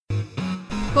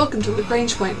Welcome to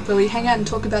Lagrange Point, where we hang out and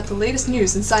talk about the latest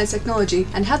news in science technology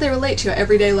and how they relate to your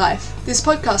everyday life. This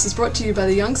podcast is brought to you by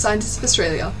the Young Scientists of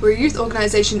Australia. We're a youth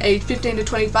organisation aged 15 to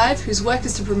 25 whose work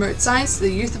is to promote science to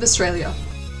the youth of Australia.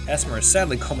 Asthma is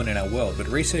sadly common in our world, but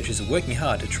researchers are working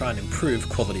hard to try and improve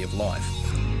quality of life.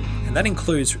 And that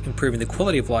includes improving the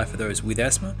quality of life for those with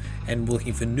asthma and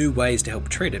looking for new ways to help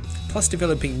treat it, plus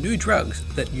developing new drugs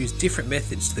that use different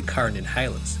methods to the current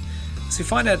inhalers. So we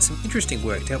find out some interesting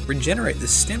work to help regenerate the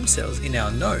stem cells in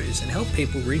our nose and help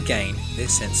people regain their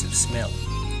sense of smell.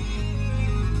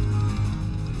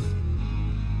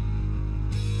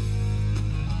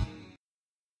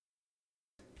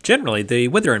 Generally, the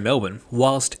weather in Melbourne,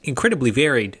 whilst incredibly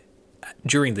varied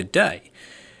during the day,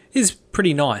 is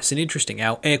pretty nice and interesting.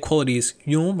 Our air quality is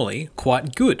normally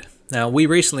quite good. Now, we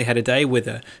recently had a day where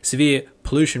the severe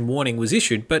pollution warning was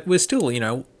issued, but we're still,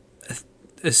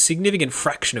 a significant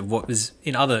fraction of what was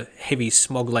in other heavy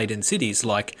smog-laden cities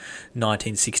like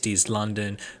 1960s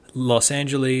London, Los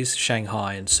Angeles,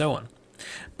 Shanghai, and so on.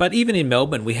 But even in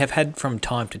Melbourne, we have had from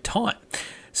time to time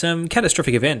some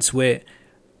catastrophic events where,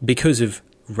 because of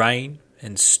rain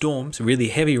and storms, really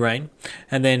heavy rain,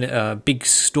 and then a big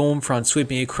storm front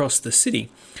sweeping across the city,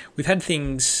 we've had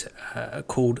things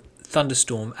called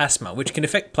thunderstorm asthma, which can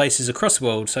affect places across the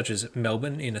world such as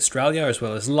Melbourne in Australia, as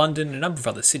well as London and a number of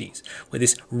other cities, where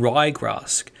this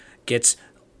ryegrass gets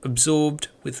absorbed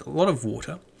with a lot of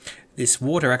water. This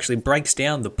water actually breaks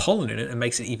down the pollen in it and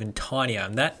makes it even tinier,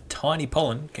 and that tiny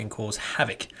pollen can cause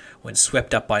havoc when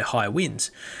swept up by high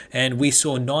winds. And we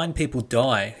saw 9 people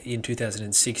die in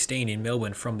 2016 in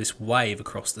Melbourne from this wave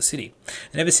across the city.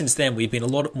 And ever since then, we've been a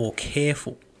lot more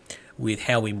careful with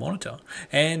how we monitor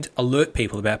and alert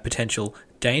people about potential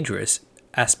dangerous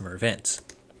asthma events.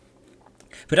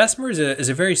 But asthma is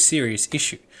a very serious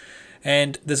issue,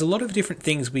 and there's a lot of different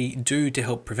things we do to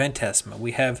help prevent asthma.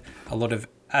 We have a lot of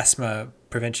asthma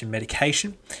prevention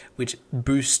medication, which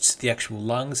boosts the actual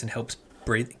lungs and helps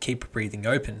keep breathing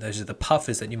open. Those are the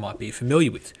puffers that you might be familiar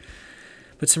with.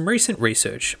 But some recent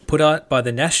research put out by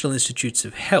the National Institutes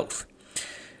of Health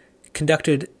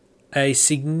conducted a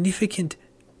significant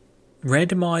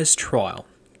randomized trial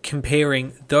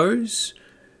comparing those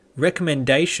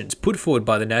recommendations put forward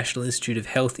by the National Institute of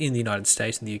Health in the United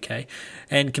States and the UK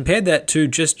and compared that to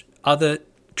just other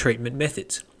treatment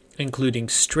methods, including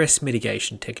stress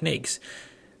mitigation techniques,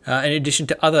 in addition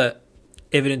to other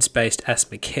evidence-based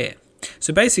asthma care.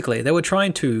 So basically, they were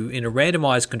trying to, in a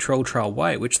randomized controlled trial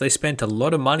way, which they spent a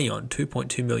lot of money on,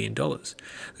 $2.2 million, they're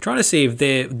trying to see if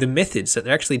the methods that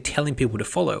they're actually telling people to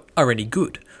follow are any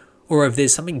good, or if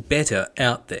there's something better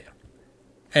out there.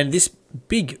 And this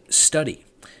big study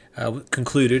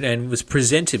concluded and was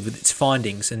presented with its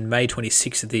findings on May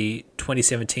 26th of the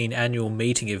 2017 annual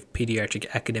meeting of Pediatric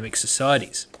Academic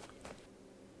Societies.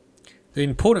 The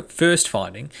important first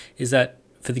finding is that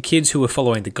for the kids who were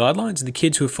following the guidelines and the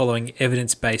kids who were following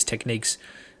evidence-based techniques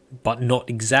but not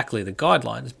exactly the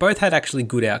guidelines, both had actually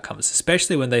good outcomes,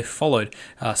 especially when they followed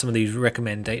some of these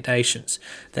recommendations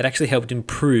that actually helped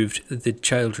improve the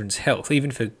children's health,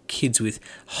 even for kids with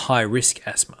high-risk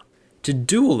asthma. To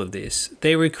do all of this,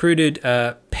 they recruited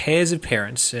pairs of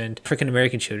parents and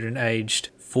African-American children aged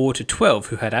 4 to 12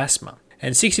 who had asthma.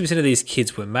 And 60% of these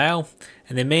kids were male,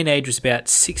 and their mean age was about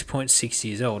 6.6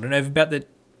 years old. And over about the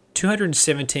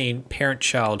 217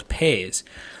 parent-child pairs,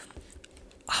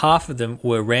 half of them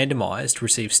were randomized to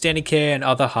receive standard care and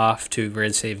other half to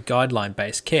receive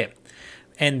guideline-based care.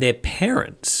 And their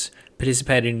parents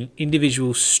participated in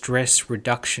individual stress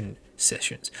reduction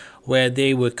sessions where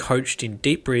they were coached in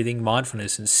deep breathing,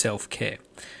 mindfulness, and self-care.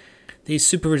 These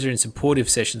supervisory and supportive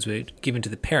sessions were given to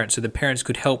the parents so the parents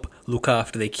could help look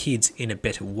after their kids in a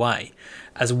better way,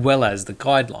 as well as the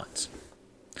guidelines.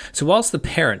 So whilst the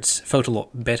parents felt a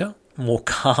lot better, more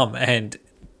calm, and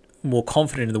more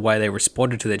confident in the way they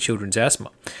responded to their children's asthma,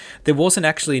 there wasn't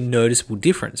actually a noticeable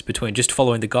difference between just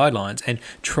following the guidelines and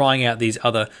trying out these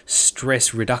other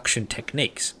stress reduction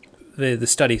techniques. The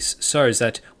study shows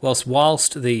that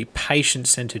whilst the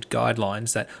patient-centered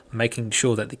guidelines that making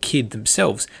sure that the kid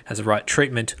themselves has the right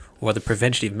treatment or other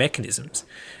preventative mechanisms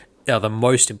are the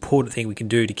most important thing we can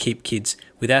do to keep kids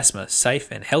with asthma safe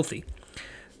and healthy,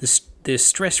 the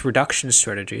stress reduction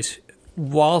strategies,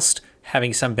 whilst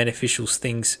having some beneficial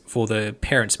things for the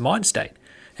parent's mind state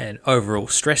and overall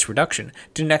stress reduction,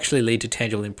 didn't actually lead to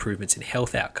tangible improvements in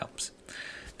health outcomes.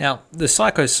 Now, the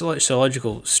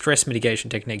psychosociological stress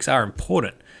mitigation techniques are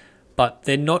important, but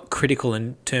they're not critical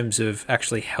in terms of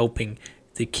actually helping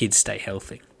the kids stay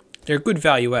healthy. They're a good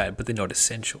value add, but they're not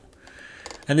essential.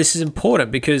 And this is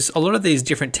important because a lot of these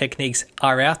different techniques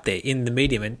are out there in the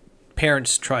medium and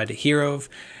parents try to hear of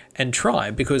and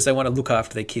try because they want to look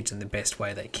after their kids in the best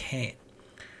way they can.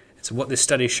 And so what this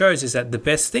study shows is that the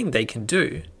best thing they can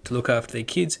do to look after their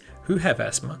kids who have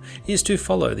asthma is to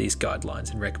follow these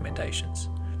guidelines and recommendations,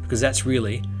 because that's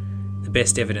really the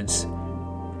best evidence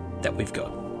that we've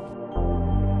got.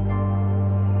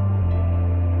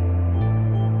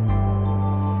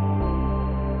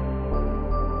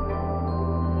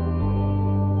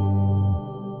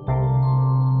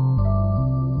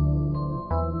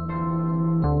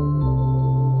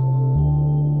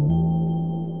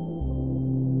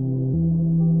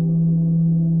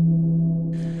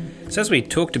 So as we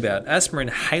talked about, asthma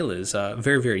inhalers are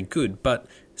very, very good, but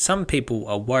some people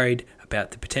are worried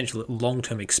about the potential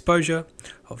long-term exposure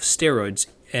of steroids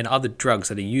and other drugs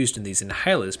that are used in these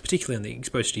inhalers, particularly in the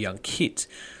exposure to young kids,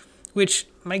 which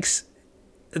makes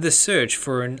the search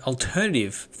for an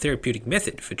alternative therapeutic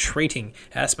method for treating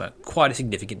asthma quite a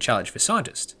significant challenge for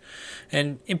scientists.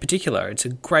 And in particular, it's a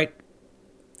great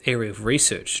area of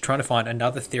research trying to find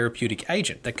another therapeutic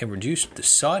agent that can reduce the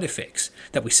side effects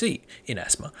that we see in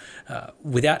asthma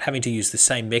without having to use the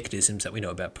same mechanisms that we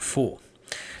know about before.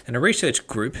 And a research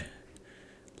group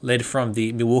led from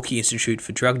the Milwaukee Institute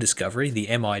for Drug Discovery, the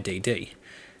MIDD,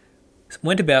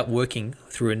 went about working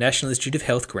through a National Institute of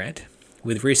Health grant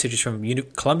with researchers from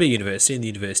Columbia University and the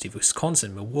University of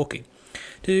Wisconsin, Milwaukee,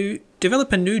 to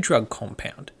develop a new drug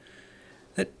compound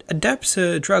that adapts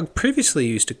a drug previously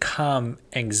used to calm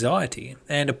anxiety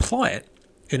and apply it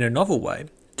in a novel way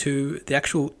to the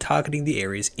actual targeting the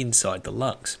areas inside the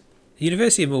lungs. The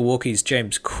University of Milwaukee's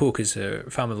James Cook is a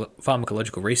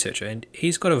pharmacological researcher, and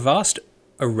he's got a vast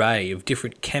array of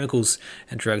different chemicals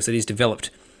and drugs that he's developed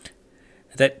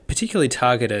that particularly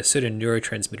target a certain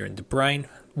neurotransmitter in the brain,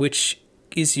 which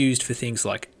is used for things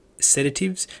like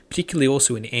sedatives, particularly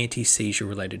also in anti-seizure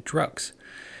related drugs.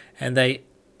 And they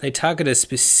target a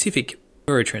specific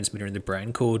neurotransmitter in the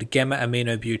brain called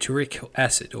gamma-aminobutyric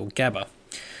acid, or GABA.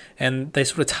 And they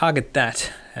sort of target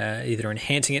that, either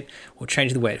enhancing it or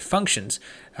changing the way it functions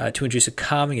to induce a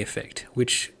calming effect,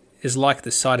 which is like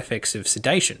the side effects of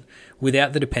sedation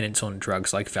without the dependence on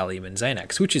drugs like Valium and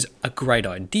Xanax, which is a great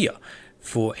idea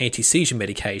for anti-seizure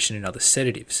medication and other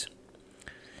sedatives.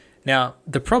 Now,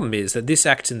 the problem is that this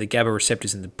acts in the GABA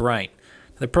receptors in the brain.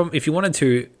 The problem, if you wanted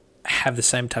to have the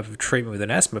same type of treatment with an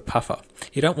asthma puffer,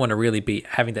 you don't want to really be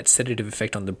having that sedative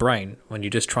effect on the brain when you're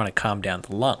just trying to calm down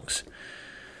the lungs.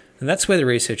 And that's where the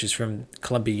researchers from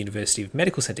Columbia University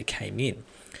Medical Center came in.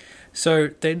 So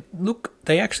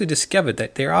they actually discovered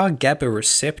that there are GABA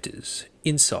receptors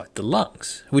inside the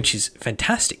lungs, which is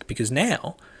fantastic because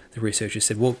now the researchers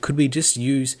said, well, could we just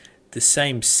use the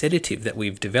same sedative that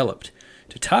we've developed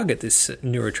to target this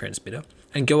neurotransmitter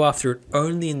and go after it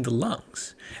only in the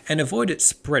lungs and avoid it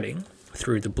spreading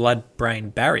through the blood-brain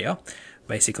barrier,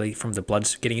 basically from the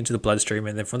blood getting into the bloodstream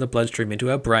and then from the bloodstream into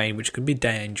our brain, which could be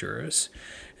dangerous,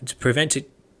 and to prevent it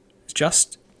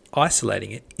just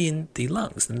isolating it in the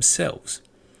lungs themselves.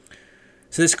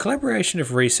 So this collaboration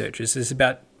of researchers is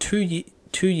about 2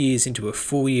 years into a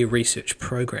 4-year research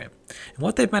program. And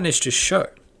what they've managed to show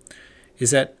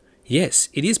is that, yes,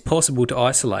 it is possible to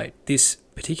isolate this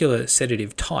particular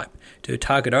sedative type to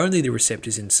target only the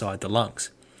receptors inside the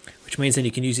lungs, which means that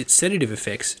you can use its sedative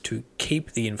effects to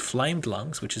keep the inflamed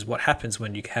lungs, which is what happens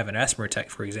when you have an asthma attack,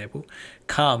 for example,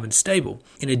 calm and stable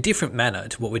in a different manner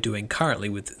to what we're doing currently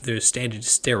with the standard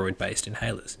steroid-based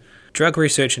inhalers. Drug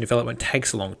research and development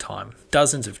takes a long time,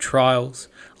 dozens of trials,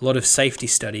 a lot of safety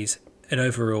studies, and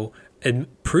overall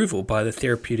approval by the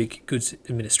Therapeutic Goods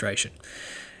Administration.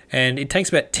 And it takes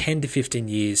about 10 to 15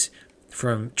 years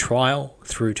from trial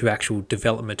through to actual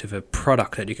development of a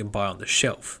product that you can buy on the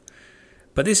shelf.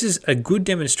 But this is a good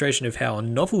demonstration of how a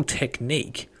novel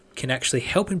technique can actually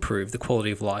help improve the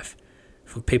quality of life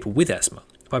for people with asthma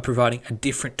by providing a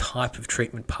different type of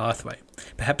treatment pathway,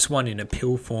 perhaps one in a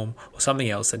pill form or something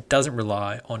else that doesn't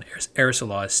rely on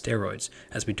aerosolized steroids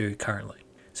as we do currently.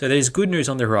 So there's good news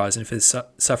on the horizon for the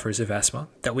sufferers of asthma,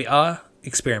 that we are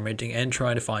experimenting and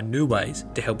trying to find new ways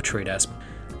to help treat asthma.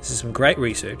 This is some great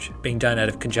research being done out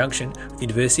of conjunction with the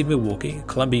University of Milwaukee,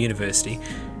 Columbia University,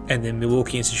 and the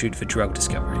Milwaukee Institute for Drug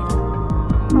Discovery.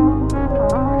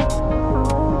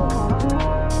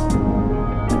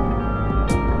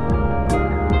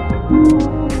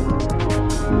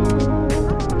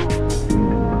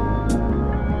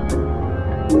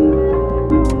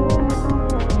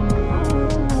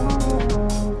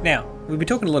 Now, we've been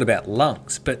talking a lot about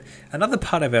lungs, but another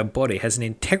part of our body has an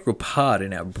integral part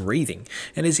in our breathing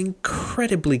and is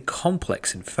incredibly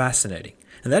complex and fascinating.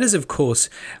 And that is, of course,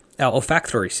 our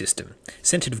olfactory system,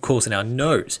 centered, of course, in our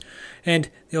nose. And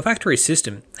the olfactory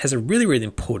system has a really, really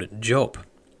important job.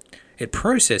 it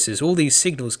processes all these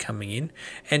signals coming in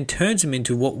and turns them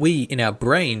into what we in our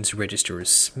brains register as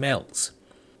smells.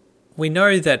 We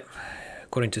know that,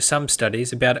 according to some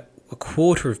studies, about a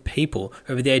quarter of people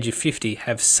over the age of 50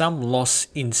 have some loss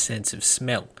in sense of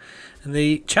smell. And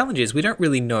the challenge is we don't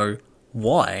really know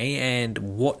why and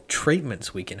what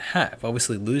treatments we can have.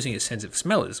 Obviously, losing a sense of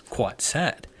smell is quite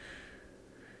sad.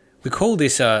 We call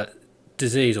this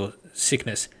disease or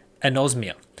sickness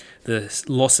anosmia, the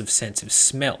loss of sense of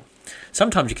smell.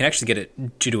 Sometimes you can actually get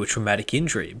it due to a traumatic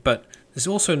injury, but there's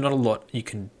also not a lot you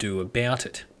can do about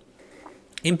it.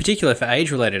 In particular, for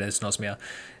age-related anosmia,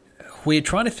 we're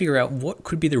trying to figure out what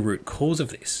could be the root cause of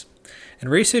this. And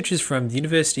researchers from the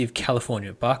University of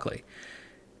California, Berkeley,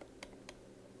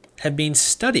 have been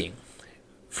studying,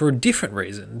 for a different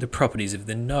reason, the properties of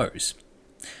the nose.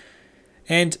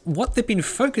 And what they've been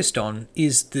focused on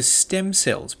is the stem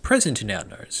cells present in our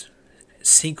nose,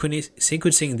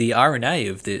 sequencing the RNA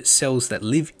of the cells that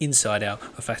live inside our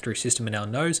olfactory system in our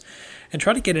nose, and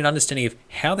try to get an understanding of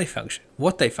how they function,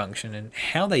 what they function, and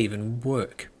how they even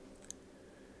work.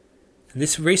 And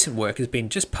this recent work has been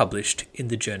just published in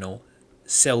the journal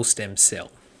Cell Stem Cell.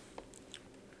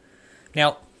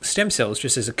 Now, stem cells,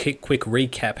 just as a quick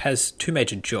recap, has two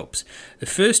major jobs. The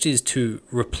first is to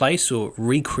replace or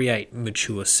recreate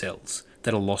mature cells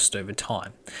that are lost over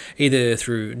time, either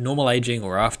through normal aging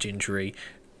or after injury.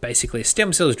 Basically, a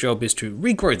stem cell's job is to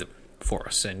regrow them for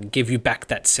us and give you back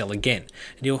that cell again.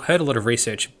 And you'll heard a lot of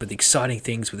research, but the exciting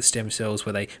things with the stem cells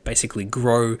where they basically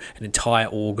grow an entire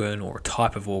organ or a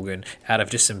type of organ out of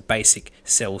just some basic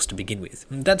cells to begin with.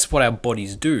 And that's what our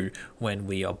bodies do when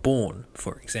we are born,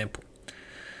 for example.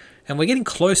 And we're getting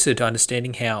closer to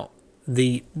understanding how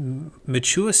the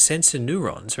mature sensor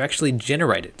neurons are actually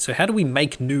generated. So how do we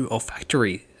make new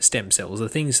olfactory stem cells, the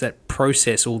things that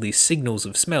process all these signals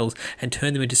of smells and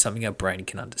turn them into something our brain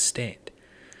can understand?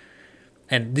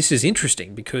 And this is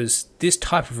interesting because this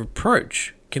type of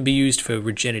approach can be used for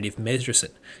regenerative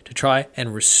medicine to try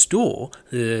and restore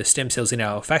the stem cells in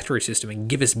our olfactory system and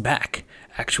give us back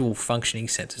actual functioning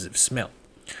senses of smell.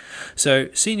 So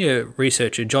senior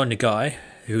researcher John Nagai,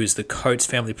 who is the Coates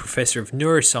Family Professor of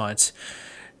Neuroscience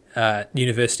at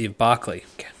University of Berkeley,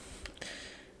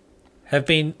 have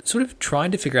been sort of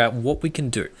trying to figure out what we can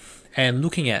do and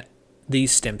looking at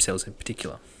these stem cells in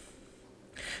particular.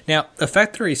 Now,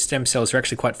 olfactory stem cells are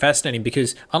actually quite fascinating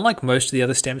because unlike most of the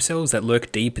other stem cells that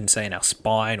lurk deep in, say, in our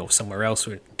spine or somewhere else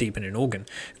or deep in an organ,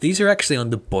 these are actually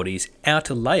on the body's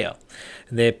outer layer.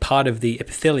 They're part of the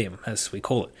epithelium, as we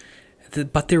call it.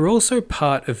 But they're also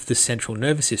part of the central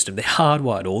nervous system. They're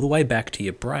hardwired all the way back to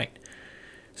your brain.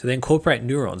 So they incorporate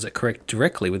neurons that connect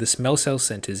directly with the smell cell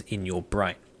centers in your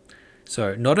brain.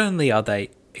 So not only are they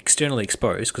externally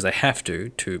exposed, because they have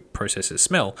to process the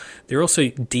smell, they're also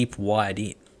deep wired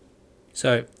in.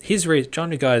 So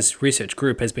John Nagai's research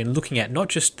group has been looking at not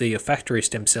just the olfactory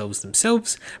stem cells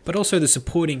themselves, but also the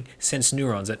supporting sense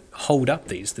neurons that hold up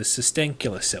the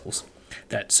sustencular cells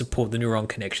that support the neuron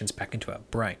connections back into our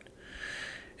brain.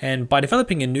 And by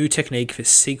developing a new technique for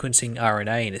sequencing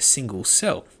RNA in a single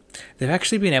cell, they've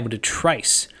actually been able to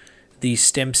trace these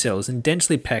stem cells in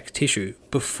densely packed tissue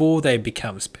before they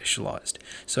become specialized.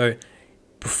 So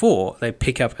before they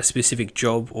pick up a specific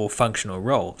job or functional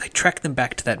role, they track them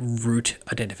back to that root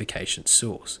identification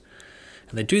source.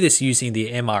 And they do this using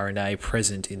the mRNA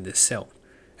present in the cell.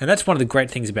 And that's one of the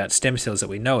great things about stem cells that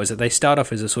we know, is that they start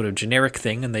off as a sort of generic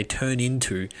thing and they turn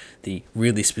into the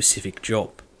really specific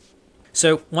job.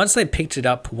 So once they picked it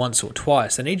up once or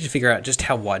twice, they needed to figure out just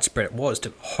how widespread it was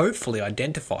to hopefully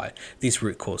identify these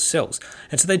root cause cells.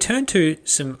 And so they turned to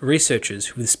some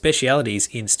researchers with specialities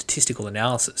in statistical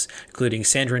analysis, including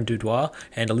Sandrine Dudois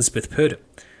and Elizabeth Purdom,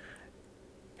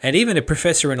 and even a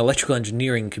professor in electrical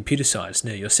engineering and computer science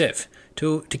near Yosef,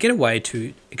 to get a way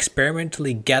to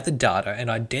experimentally gather data and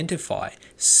identify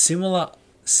similar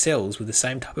cells with the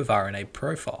same type of RNA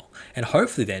profile, and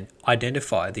hopefully then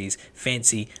identify these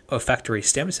fancy olfactory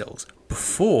stem cells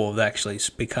before they actually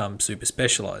become super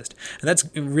specialized. And that's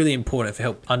really important for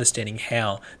help understanding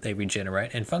how they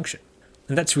regenerate and function.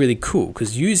 And that's really cool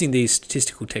because using these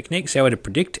statistical techniques, they're able to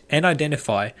predict and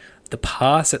identify the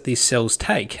paths that these cells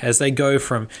take as they go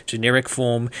from generic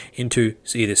form into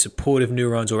either supportive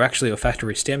neurons or actually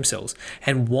olfactory stem cells,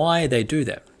 and why they do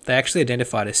that. They actually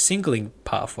identified a signaling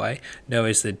pathway known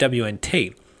as the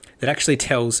WNT that actually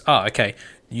tells,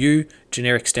 you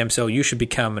generic stem cell, you should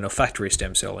become an olfactory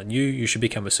stem cell, and you should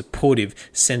become a supportive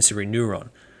sensory neuron.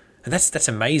 And that's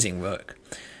amazing work.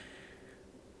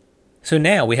 So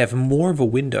now we have more of a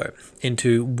window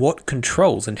into what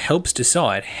controls and helps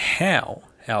decide how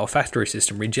our olfactory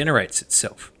system regenerates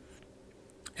itself.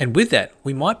 And with that,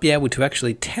 we might be able to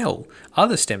actually tell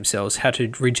other stem cells how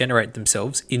to regenerate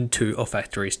themselves into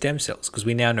olfactory stem cells, because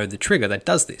we now know the trigger that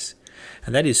does this.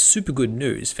 And that is super good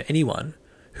news for anyone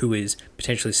who is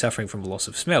potentially suffering from a loss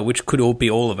of smell, which could all be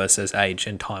all of us as age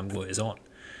and time wears on.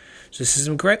 So this is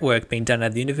some great work being done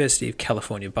at the University of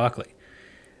California, Berkeley,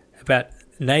 about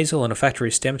nasal and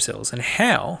olfactory stem cells and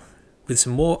how, with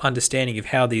some more understanding of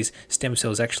how these stem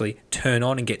cells actually turn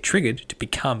on and get triggered to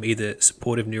become either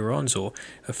supportive neurons or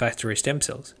olfactory stem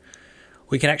cells,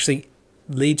 we can actually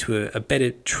lead to a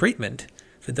better treatment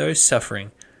for those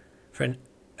suffering from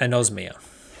anosmia.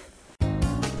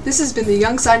 This has been the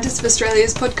Young Scientists of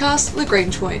Australia's podcast,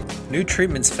 Lagrange Point. New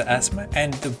treatments for asthma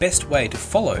and the best way to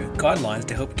follow guidelines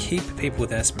to help keep people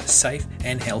with asthma safe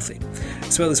and healthy,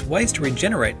 as well as ways to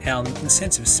regenerate our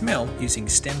sense of smell using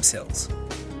stem cells.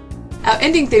 Our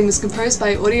ending theme was composed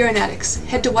by Audionautics.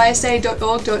 Head to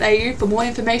ysa.org.au for more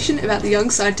information about the Young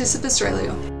Scientists of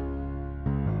Australia.